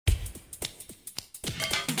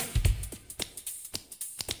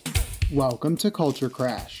Welcome to Culture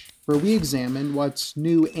Crash, where we examine what's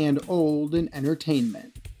new and old in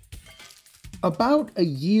entertainment. About a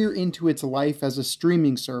year into its life as a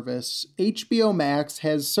streaming service, HBO Max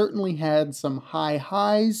has certainly had some high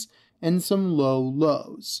highs and some low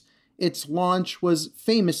lows. Its launch was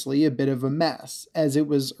famously a bit of a mess, as it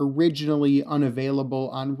was originally unavailable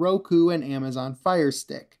on Roku and Amazon Fire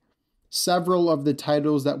Stick. Several of the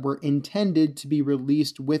titles that were intended to be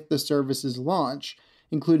released with the service's launch,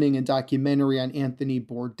 including a documentary on Anthony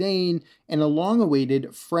Bourdain and a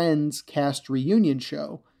long-awaited Friends cast reunion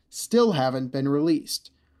show, still haven't been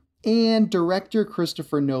released. And director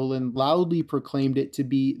Christopher Nolan loudly proclaimed it to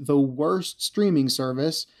be the worst streaming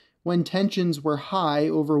service when tensions were high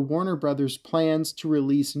over Warner Brothers' plans to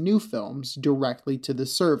release new films directly to the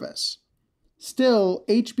service. Still,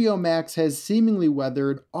 HBO Max has seemingly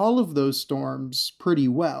weathered all of those storms pretty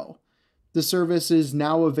well. The service is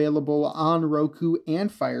now available on Roku and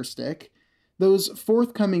Fire Stick. Those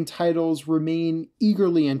forthcoming titles remain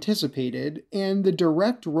eagerly anticipated, and the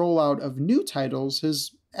direct rollout of new titles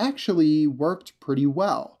has actually worked pretty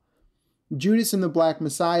well. Judas and the Black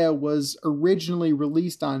Messiah was originally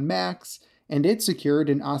released on Max, and it secured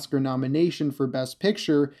an Oscar nomination for Best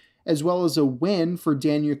Picture, as well as a win for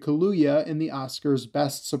Daniel Kaluuya in the Oscars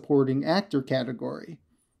Best Supporting Actor category.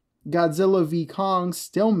 Godzilla v. Kong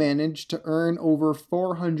still managed to earn over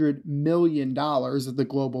 $400 million at the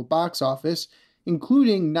global box office,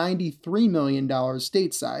 including $93 million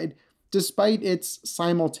stateside, despite its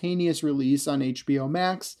simultaneous release on HBO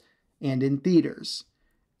Max and in theaters.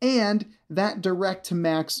 And that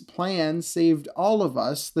direct-to-Max plan saved all of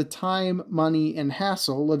us the time, money, and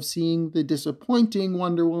hassle of seeing the disappointing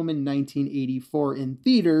Wonder Woman 1984 in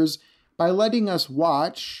theaters by letting us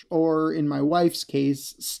watch, or in my wife's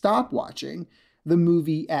case, stop watching, the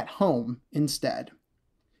movie at home instead.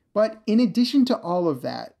 But in addition to all of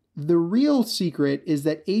that, the real secret is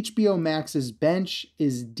that HBO Max's bench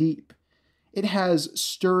is deep. It has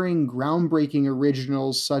stirring, groundbreaking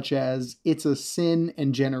originals such as It's a Sin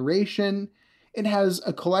and Generation. It has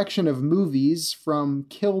a collection of movies from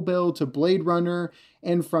Kill Bill to Blade Runner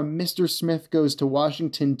and from Mr. Smith Goes to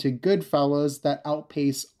Washington to Goodfellas that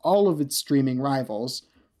outpace all of its streaming rivals.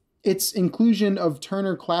 Its inclusion of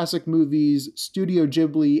Turner Classic Movies, Studio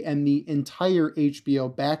Ghibli, and the entire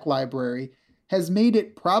HBO back library has made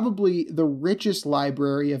it probably the richest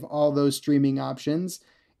library of all those streaming options,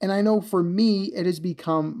 and I know for me it has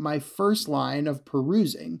become my first line of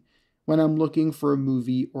perusing when I'm looking for a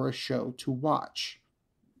movie or a show to watch.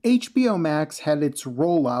 HBO Max had its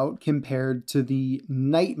rollout compared to the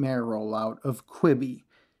nightmare rollout of Quibi.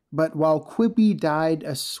 But while Quibi died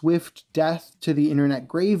a swift death to the internet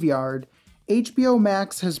graveyard, HBO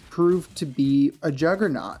Max has proved to be a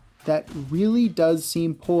juggernaut that really does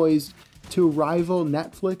seem poised to rival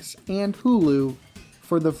Netflix and Hulu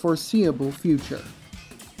for the foreseeable future.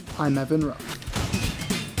 I'm Evan Rowe.